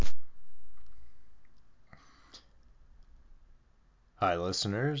Hi,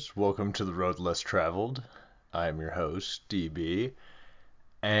 listeners. Welcome to the Road Less Traveled. I'm your host, DB.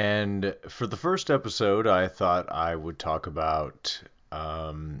 And for the first episode, I thought I would talk about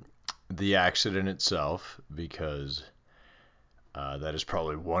the accident itself because that is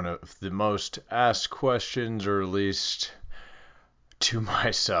probably one of the most asked questions, or at least to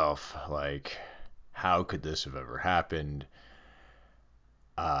myself. Like, how could this have ever happened?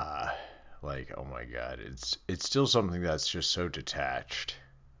 Uh, oh my God, it's still something that's just so detached.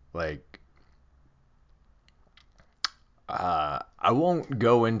 Like, I won't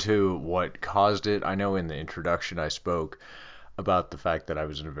go into what caused it. I know in the introduction I spoke about the fact that I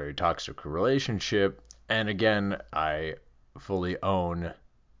was in a very toxic relationship. And again, I fully own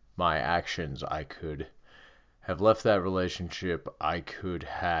my actions. I could have left that relationship. I could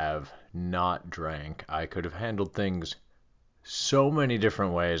have not drank. I could have handled things so many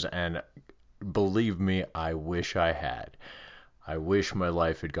different ways. And believe me, I wish I had. I wish my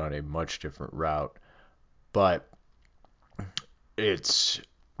life had gone a much different route. But it's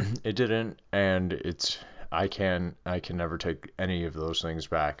it didn't, and I can never take any of those things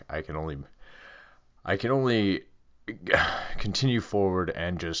back. I can only continue forward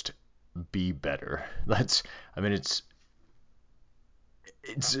and just be better. That's I mean it's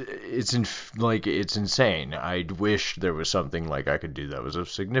insane. I wish there was something like I could do that was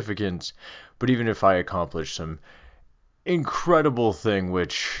of significance, but even if I accomplished some incredible thing,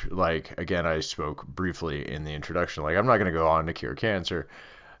 which, like, again, I spoke briefly in the introduction, like, I'm not going to go on to cure cancer.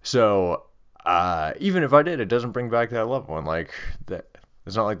 So, even if I did, it doesn't bring back that loved one. Like, that,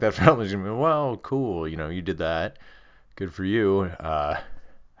 it's not like that family's gonna be, well, cool, you did that. Good for you.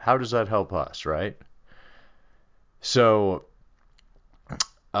 How does that help us, right? So,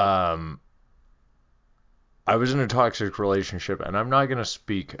 um, I was in a toxic relationship, and I'm not gonna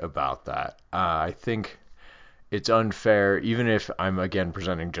speak about that. I think it's unfair, even if I'm again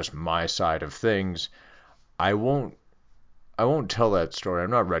presenting just my side of things. I won't, I won't tell that story.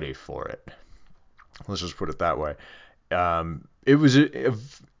 I'm not ready for it. Let's just put it that way. It was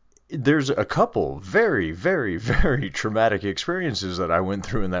there's a couple very, very, very traumatic experiences that I went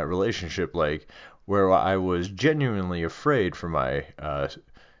through in that relationship, like where I was genuinely afraid for my,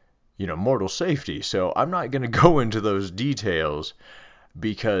 mortal safety. So I'm not going to go into those details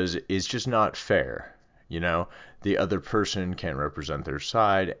because it's just not fair. You know, the other person can't represent their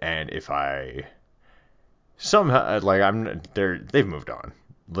side, and if I somehow like they've moved on.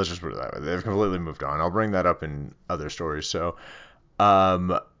 Let's just put it that way. They've completely moved on. I'll bring that up in other stories. So,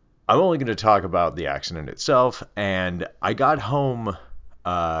 um, I'm only going to talk about the accident itself. And I got home.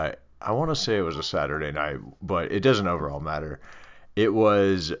 I want to say it was a Saturday night, but it doesn't overall matter. It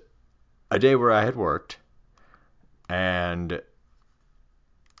was a day where I had worked, and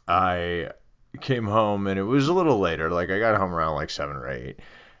I came home, and it was a little later. Like, I got home around like 7 or 8,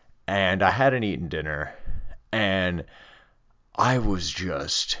 and I hadn't eaten dinner, and I was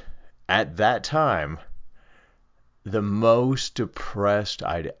just at that time the most depressed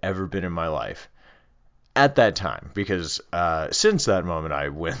I'd ever been in my life at that time, because since that moment I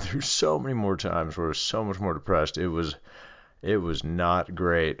went through so many more times where I was so much more depressed. It was not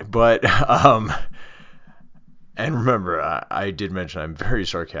great, but and remember, I did mention I'm very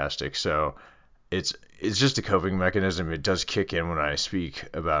sarcastic, so it's just a coping mechanism. It does kick in when I speak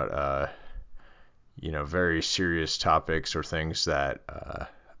about very serious topics or things that are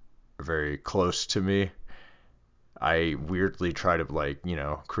very close to me. I weirdly try to, like,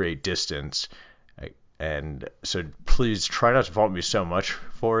 create distance. And so please try not to fault me so much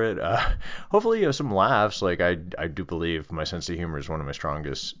for it. Hopefully you have some laughs. Like, I do believe my sense of humor is one of my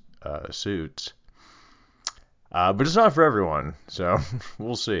strongest suits. But it's not for everyone, so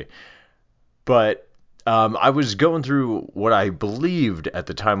we'll see. But I was going through what I believed at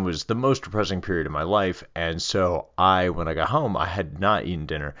the time was the most depressing period of my life, and so when I got home, I had not eaten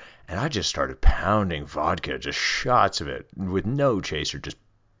dinner, and I just started pounding vodka, just shots of it, with no chaser, just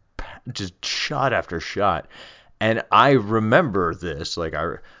shot after shot. And I remember this, like,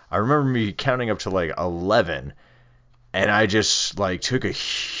 I remember me counting up to like 11, and I just, like, took a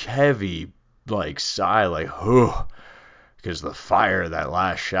heavy, like, sigh, like, whew, because the fire of that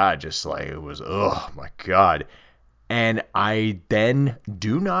last shot, just, like, it was, oh my God. And I then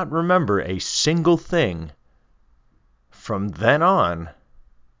do not remember a single thing from then on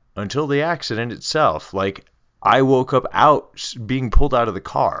until the accident itself. Like, I woke up being pulled out of the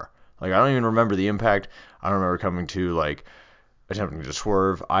car. Like, I don't even remember the impact. I don't remember coming to, like, attempting to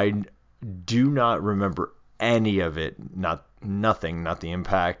swerve. I do not remember any of it. Nothing. Not the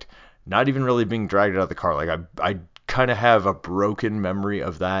impact. Not even really being dragged out of the car. Like, I kind of have a broken memory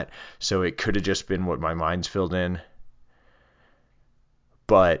of that, so it could have just been what my mind's filled in.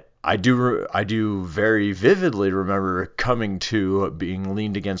 But I do very vividly remember coming to being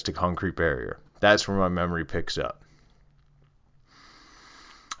leaned against a concrete barrier. That's where my memory picks up.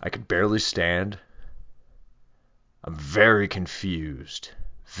 I could barely stand. I'm very confused.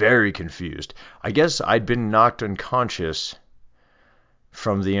 Very confused. I guess I'd been knocked unconscious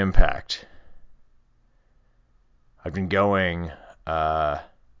from the impact. I've been going about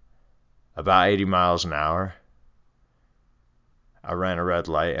 80 miles an hour. I ran a red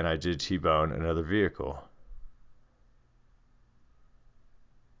light and I did T-bone another vehicle.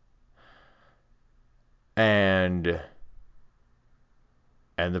 And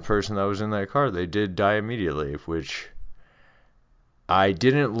the person that was in that car, they did die immediately, which I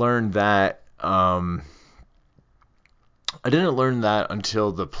didn't learn that until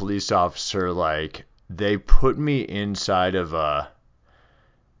the police officer, like, they put me inside of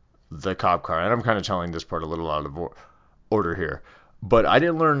the cop car. And I'm kind of telling this part a little out of order here. But I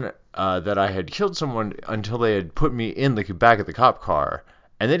didn't learn that I had killed someone until they had put me in the back of the cop car.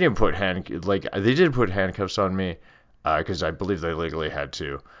 And they didn't put they did put handcuffs on me because I believe they legally had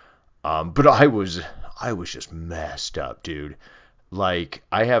to. But I was just messed up, dude. Like,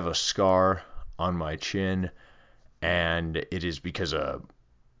 I have a scar on my chin, and it is because of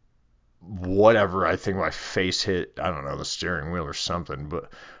whatever. I think my face hit, I don't know, the steering wheel or something.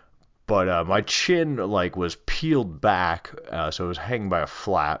 But my chin, like, was peeled back, so it was hanging by a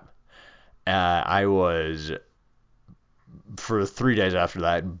flap. I was, for 3 days after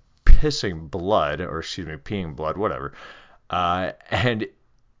that, pissing blood, or excuse me, peeing blood, whatever. And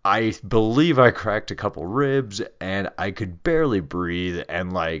I believe I cracked a couple ribs, and I could barely breathe,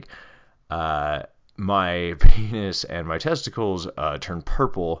 and, like, my penis and my testicles turned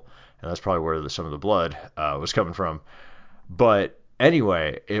purple, and that's probably where some of the blood was coming from. But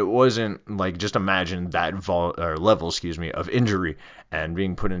anyway, it wasn't like, just imagine that level, of injury and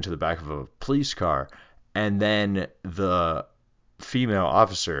being put into the back of a police car, and then the female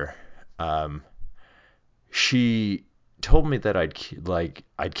officer, she told me that I'd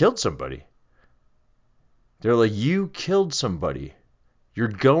killed somebody. They're like, "You killed somebody. You're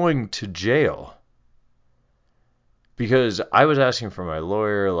going to jail." Because I was asking for my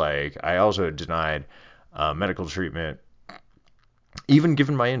lawyer, like, I also denied medical treatment, even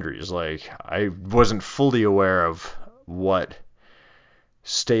given my injuries. Like, I wasn't fully aware of what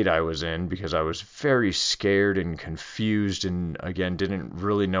state I was in because I was very scared and confused, and again didn't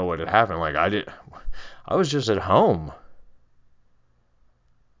really know what had happened. Like, I was just at home.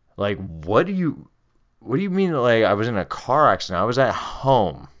 Like, what do you mean, like, I was in a car accident? I was at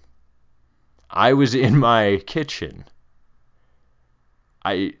home. I was in my kitchen.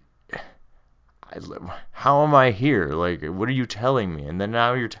 I, I how am I here? Like, what are you telling me? And then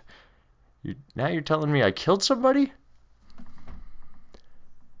now you're telling me I killed somebody?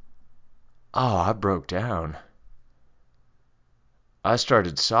 Oh, I broke down. I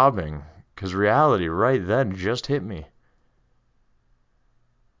started sobbing because reality right then just hit me.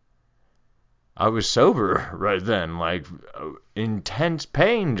 I was sober right then. Like, intense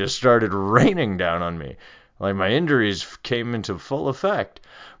pain just started raining down on me. Like, my injuries came into full effect.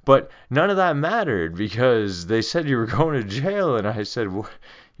 But none of that mattered because they said you were going to jail, and I said,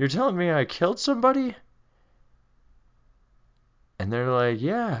 "You're telling me I killed somebody?" And they're like,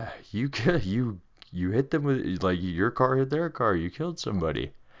 "Yeah, you hit them with, like, your car hit their car. You killed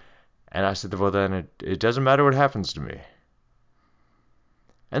somebody." And I said, "Well, then it doesn't matter what happens to me."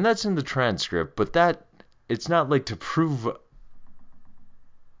 And that's in the transcript, but it's not like to prove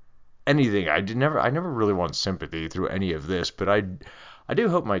anything. I never really want sympathy through any of this, but I do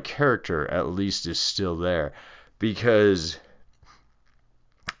hope my character at least is still there, because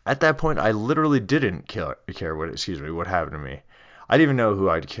at that point I literally didn't care what happened to me. I didn't even know who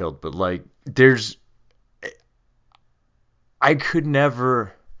I'd killed, but, like, I could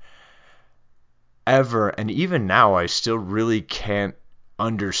never ever, and even now I still really can't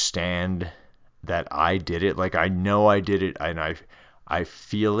understand that I did it. Like, I know I did it, and I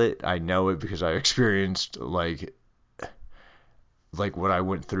feel it. I know it because I experienced, like what I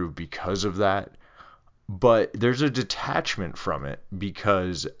went through because of that. But there's a detachment from it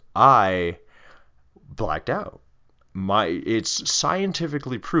because I blacked out. It's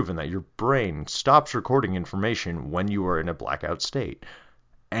scientifically proven that your brain stops recording information when you are in a blackout state.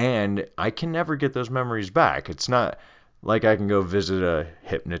 And I can never get those memories back. It's not like I can go visit a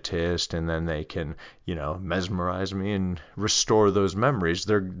hypnotist and then they can, mesmerize me and restore those memories.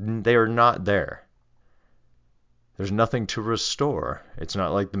 They are not there. There's nothing to restore. It's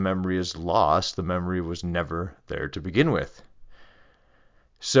not like the memory is lost. The memory was never there to begin with.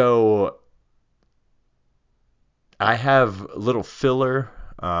 So I have little filler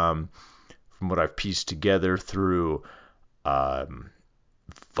From what I've pieced together through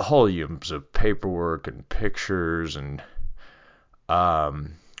volumes of paperwork and pictures and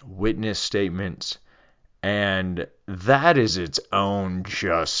witness statements, and that is its own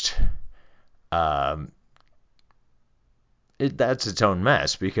just that's its own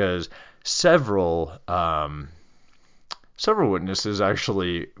mess, because several witnesses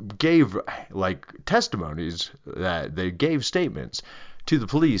actually gave like testimonies, that they gave statements to the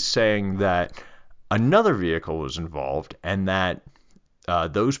police saying that another vehicle was involved, and that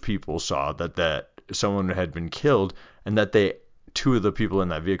those people saw that someone had been killed, and that two of the people in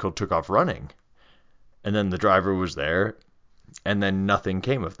that vehicle took off running, and then the driver was there, and then nothing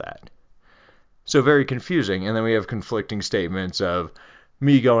came of that. So very confusing. And then we have conflicting statements of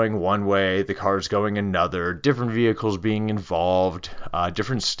me going one way, the cars going another, different vehicles being involved,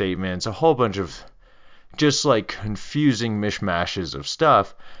 different statements, a whole bunch of just like confusing mishmashes of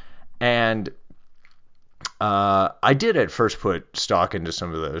stuff. And I did at first put stock into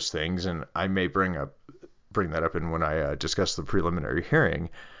some of those things, and I may bring that up in when I discuss the preliminary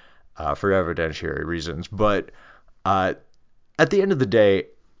hearing for evidentiary reasons. But at the end of the day,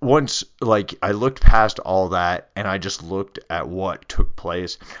 once like I looked past all that and I just looked at what took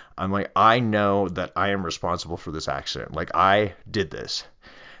place, I'm like, I know that I am responsible for this accident. Like, I did this.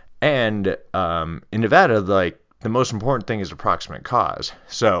 And in Nevada, like, the most important thing is approximate cause.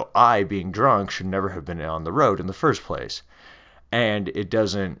 So I, being drunk, should never have been on the road in the first place. And it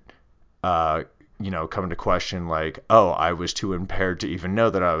doesn't come into question like, oh, I was too impaired to even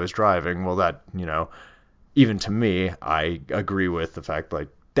know that I was driving. Well, that, even to me, I agree with the fact, like,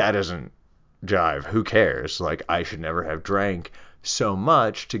 that doesn't jive. Who cares? Like, I should never have drank so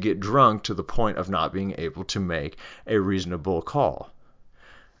much to get drunk to the point of not being able to make a reasonable call.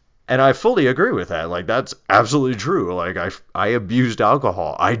 And I fully agree with that. Like, that's absolutely true. Like, I abused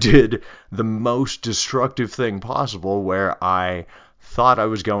alcohol. I did the most destructive thing possible, where I thought I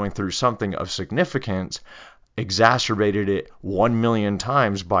was going through something of significance, exacerbated it 1,000,000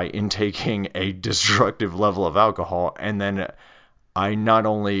 times by intaking a destructive level of alcohol, and then I not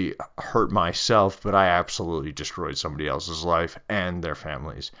only hurt myself, but I absolutely destroyed somebody else's life and their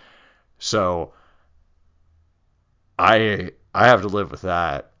families. So I have to live with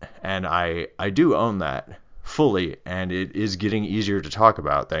that, and I do own that fully, and it is getting easier to talk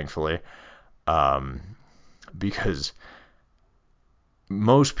about, thankfully, because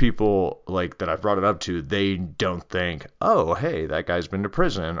most people like that I've brought it up to, they don't think, oh, hey, that guy's been to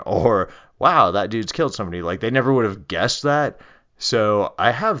prison, or wow, that dude's killed somebody. Like, they never would have guessed that. So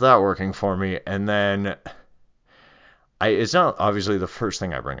I have that working for me, and then it's not obviously the first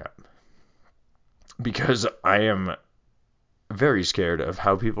thing I bring up, because I am very scared of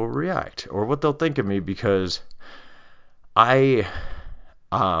how people react or what they'll think of me, because I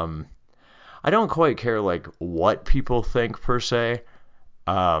don't quite care like what people think per se.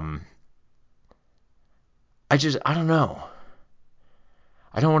 I don't know.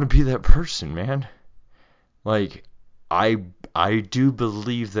 I don't want to be that person, man. Like, I do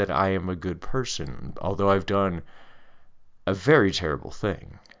believe that I am a good person, although I've done a very terrible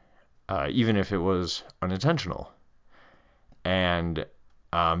thing, even if it was unintentional. And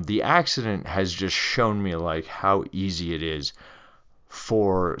the accident has just shown me like how easy it is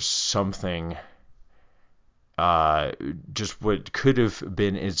for something, just what could have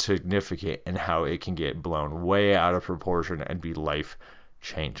been insignificant, and how it can get blown way out of proportion and be life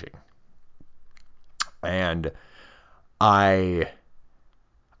changing. And I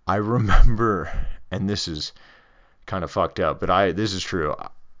remember, and this is kind of fucked up, but this is true.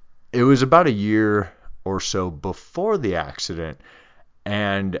 It was about a year or so before the accident,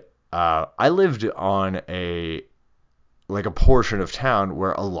 and I lived on a portion of town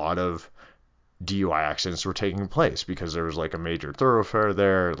where a lot of DUI accidents were taking place, because there was like a major thoroughfare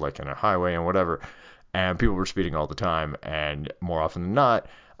there, like in a highway and whatever, and people were speeding all the time, and more often than not,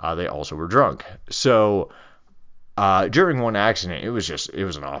 they also were drunk. So during one accident, it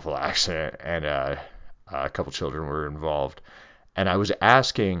was an awful accident, and a couple children were involved, and I was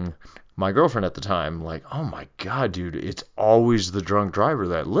asking my girlfriend at the time, like, oh my god, dude, it's always the drunk driver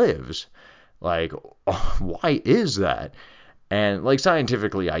that lives. Like, why is that? And like,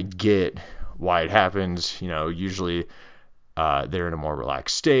 scientifically, I get why it happens. Usually they're in a more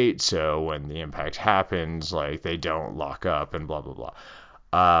relaxed state, so when the impact happens, like, they don't lock up and blah blah blah.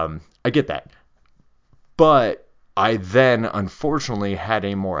 I get that, but I then unfortunately had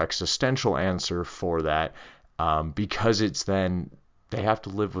a more existential answer for that, because it's then they have to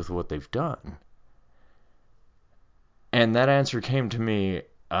live with what they've done. And that answer came to me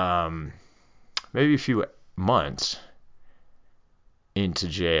maybe a few months into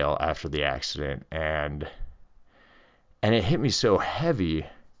jail after the accident, and it hit me so heavy,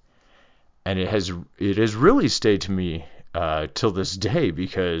 and it has really stayed to me till this day,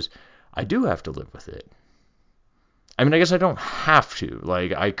 because I do have to live with it. I mean, I guess I don't have to.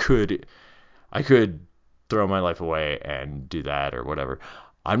 Like, I could throw my life away and do that or whatever.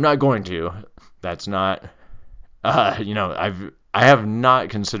 I'm not going to. That's not. I have not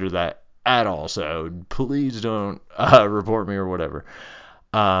considered that at all. So please don't report me or whatever.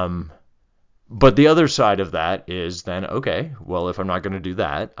 Um, but the other side of that is then, okay, well, if I'm not going to do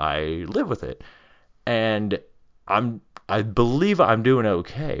that, I live with it, and I believe I'm doing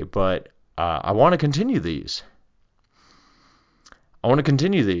okay. But I want to continue these.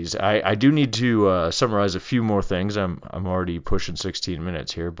 I do need to summarize a few more things. I'm already pushing 16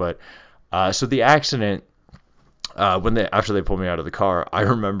 minutes here, but so the accident, after they pulled me out of the car, I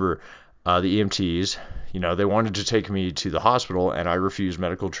remember the EMTs. They wanted to take me to the hospital, and I refused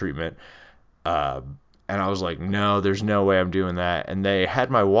medical treatment. Uh, and I was like, no, there's no way I'm doing that. And they had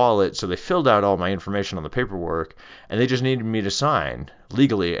my wallet, so they filled out all my information on the paperwork, and they just needed me to sign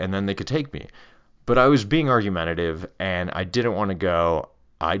legally, and then they could take me. But I was being argumentative, and I didn't want to go.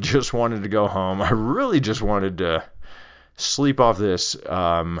 I just wanted to go home. I really just wanted to sleep off this,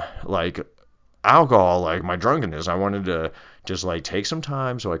 like, alcohol, like my drunkenness. I wanted to just, like, take some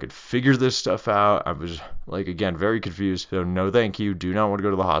time so I could figure this stuff out. I was, like, again, very confused. So no, thank you. Do not want to go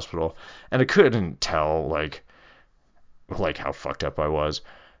to the hospital. And I couldn't tell, like how fucked up I was.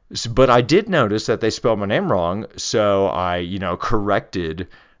 But I did notice that they spelled my name wrong, so I, corrected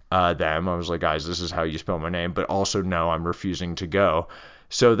them. I was like, guys, this is how you spell my name, but also, no, I'm refusing to go.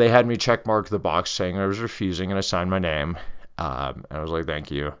 So they had me check mark the box saying I was refusing, and I signed my name. And I was like, thank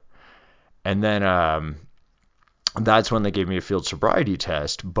you. And then that's when they gave me a field sobriety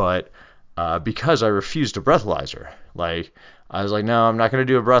test, but because I refused a breathalyzer, like, I was like, no, I'm not going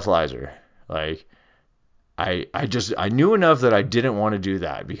to do a breathalyzer. Like, I knew enough that I didn't want to do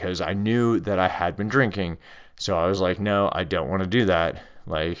that, because I knew that I had been drinking. So I was like, no, I don't want to do that.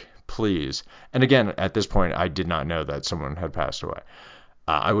 Like, please. And again, at this point, I did not know that someone had passed away.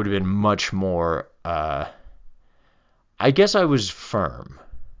 I would have been much more, I guess I was firm.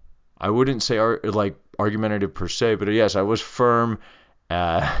 I wouldn't say like argumentative per se, but yes, I was firm,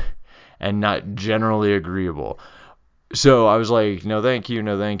 uh, and not generally agreeable. So I was like, no thank you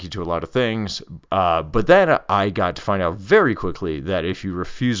to a lot of things. But then I got to find out very quickly that if you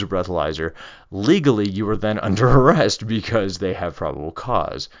refuse a breathalyzer, legally you are then under arrest, because they have probable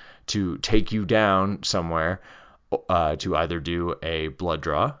cause to take you down somewhere to either do a blood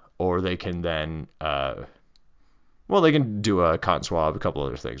draw, or they can then, they can do a cotton swab, a couple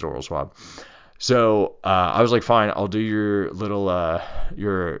other things, oral swab. So I was like, fine, I'll do your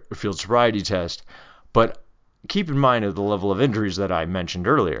your field sobriety test. But keep in mind of the level of injuries that I mentioned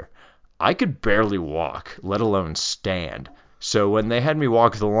earlier. I could barely walk, let alone stand. So when they had me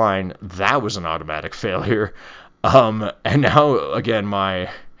walk the line, that was an automatic failure. And now, again,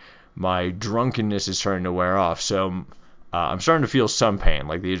 my drunkenness is starting to wear off. So I'm starting to feel some pain.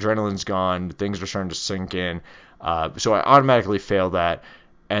 Like, the adrenaline's gone, things are starting to sink in. So I automatically failed that.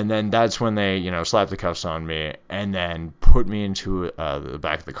 And then that's when they, slapped the cuffs on me and then put me into the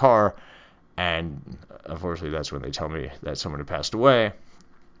back of the car. And unfortunately, that's when they tell me that someone had passed away.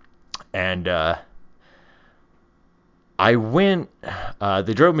 And I went,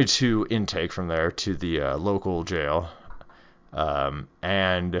 they drove me to intake from there to the local jail.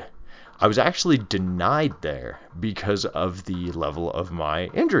 And I was actually denied there because of the level of my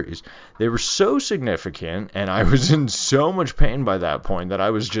injuries. They were so significant, and I was in so much pain by that point that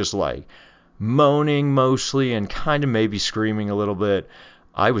I was just, like, moaning mostly and kind of maybe screaming a little bit.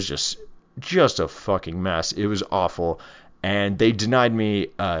 I was just a fucking mess. It was awful. And they denied me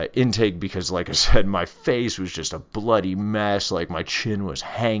intake because, like I said, my face was just a bloody mess. Like, my chin was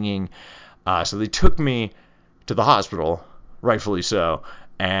hanging. So they took me to the hospital, rightfully so,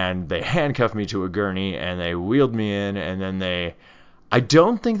 and they handcuffed me to a gurney, and they wheeled me in, and then I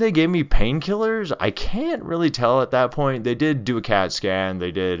don't think they gave me painkillers. I can't really tell at that point. They did do a CAT scan.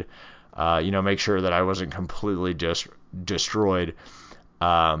 They did, make sure that I wasn't completely just destroyed.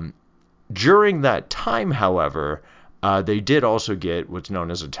 During that time, however, they did also get what's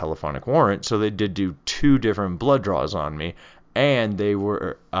known as a telephonic warrant, so they did do 2 different blood draws on me, and they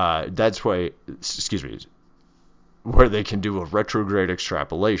were, where they can do a retrograde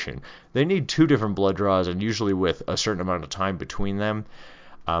extrapolation. They need 2 different blood draws, and usually with a certain amount of time between them.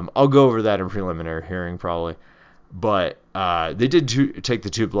 I'll go over that in preliminary hearing probably. But they did take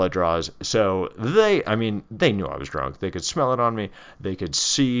the 2 blood draws, so they knew I was drunk. They could smell it on me. They could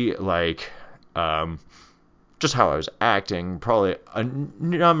see, like, just how I was acting, probably a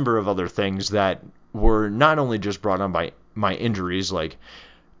number of other things that were not only just brought on by my injuries, like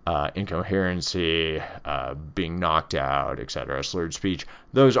incoherency, being knocked out, etc., slurred speech.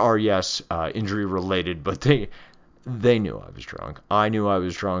 Those are, yes, injury related, but they knew I was drunk. I knew I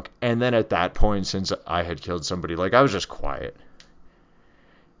was drunk. And then at that point, since I had killed somebody, like, I was just quiet.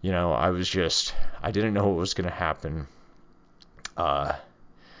 I didn't know what was going to happen. I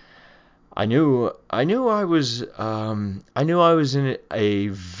knew I was in a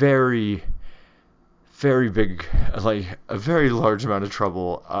very, very big, like a very large amount of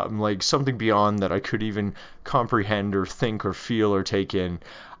trouble, like something beyond that I could even comprehend or think or feel or take in.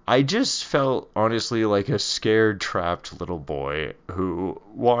 I just felt honestly like a scared, trapped little boy who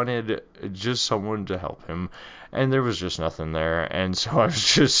wanted just someone to help him, and there was just nothing there, and so I was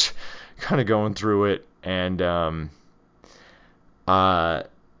just kind of going through it, and uh,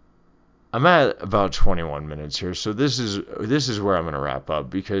 I'm at about 21 minutes here, so this is where I'm gonna wrap up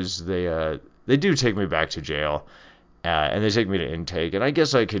because they do take me back to jail, and they take me to intake, and I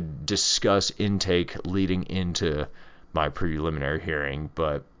guess I could discuss intake leading into my preliminary hearing,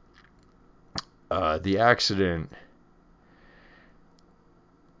 but the accident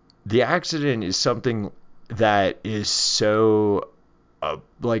is something that is so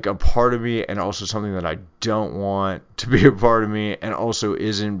like a part of me, and also something that I don't want to be a part of me, and also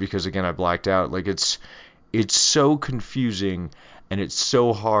isn't, because again I blacked out. Like it's so confusing, and it's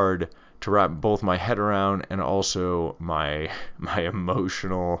so hard to wrap both my head around and also my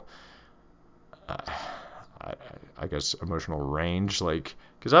emotional I, I guess emotional range, like,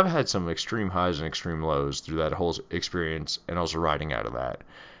 because I've had some extreme highs and extreme lows through that whole experience, and also riding out of that.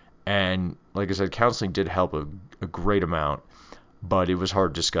 And like I said, counseling did help a great amount, but it was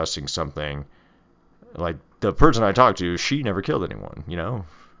hard discussing something like the person I talked to. She never killed anyone.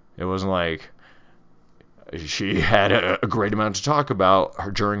 It wasn't like she had a great amount to talk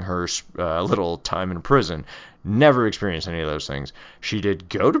about during her little time in prison. Never experienced any of those things. She did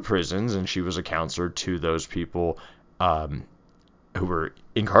go to prisons, and she was a counselor to those people who were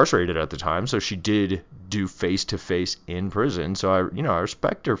incarcerated at the time. So she did do face-to-face in prison. So I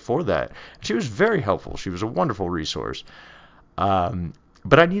respect her for that. She was very helpful. She was a wonderful resource.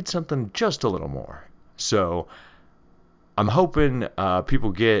 But I need something just a little more. So I'm hoping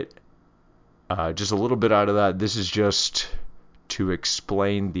people get just a little bit out of that. This is just to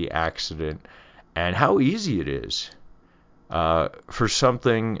explain the accident and how easy it is for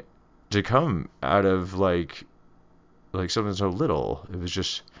something to come out of like something so little. It was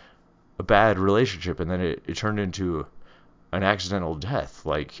just a bad relationship, and then it turned into an accidental death.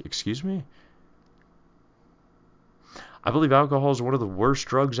 Like, excuse me? I believe alcohol is one of the worst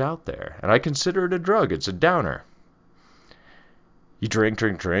drugs out there, and I consider it a drug. It's a downer. You drink,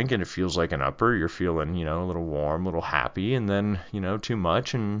 and it feels like an upper. You're feeling, a little warm, a little happy, and then, too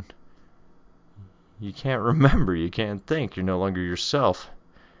much, and you can't remember. You can't think. You're no longer yourself.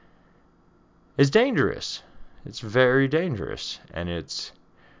 It's dangerous. It's very dangerous, and it's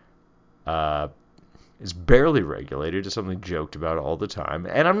barely regulated. It's something joked about all the time,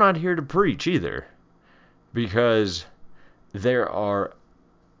 and I'm not here to preach either, because there are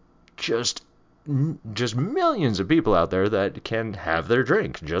just millions of people out there that can have their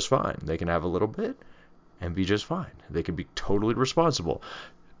drink just fine. They can have a little bit and be just fine. They can be totally responsible.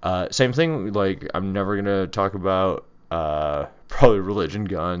 Same thing, like, I'm never going to talk about probably religion,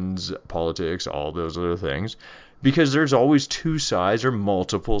 guns, politics, all those other things, because there's always two sides or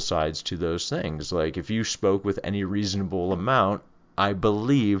multiple sides to those things. Like, if you spoke with any reasonable amount, I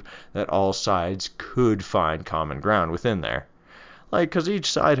believe that all sides could find common ground within there. Like, because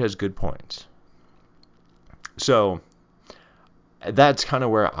each side has good points. So that's kind of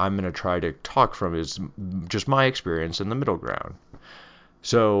where I'm going to try to talk from, is just my experience in the middle ground.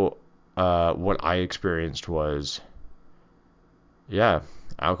 So what I experienced was, yeah,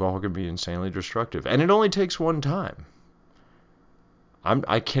 alcohol can be insanely destructive. And it only takes one time.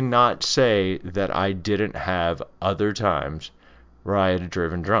 I cannot say that I didn't have other times where I had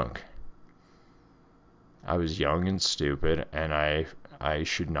driven drunk. I was young and stupid, and I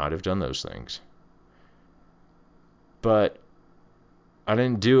should not have done those things. But I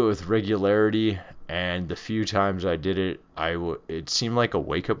didn't do it with regularity, and the few times I did it, it seemed like a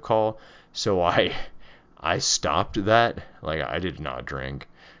wake-up call, so I stopped that. Like, I did not drink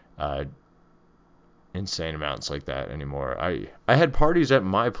insane amounts like that anymore. I had parties at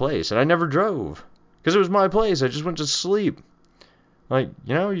my place, and I never drove, because it was my place. I just went to sleep. Like,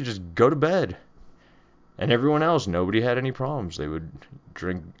 you just go to bed. And everyone else, nobody had any problems. They would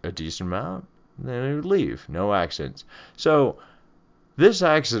drink a decent amount, and then they would leave. No accidents. So this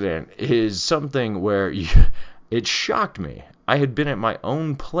accident is something where it shocked me. I had been at my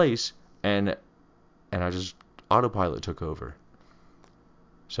own place, and I just autopilot took over.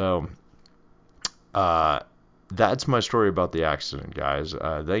 So, that's my story about the accident, guys.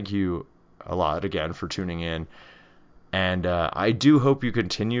 Thank you a lot again for tuning in. And I do hope you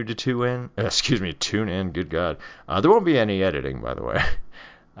continue to tune in. Good God. There won't be any editing, by the way.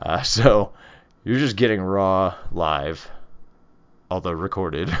 So you're just getting raw, live, although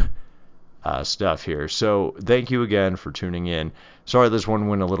recorded stuff here. So thank you again for tuning in. Sorry this one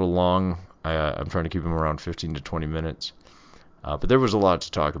went a little long. I'm trying to keep them around 15 to 20 minutes. But there was a lot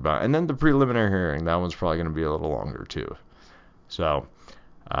to talk about. And then the preliminary hearing, that one's probably going to be a little longer too. So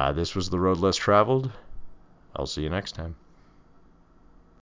this was The Road Less Traveled. I'll see you next time.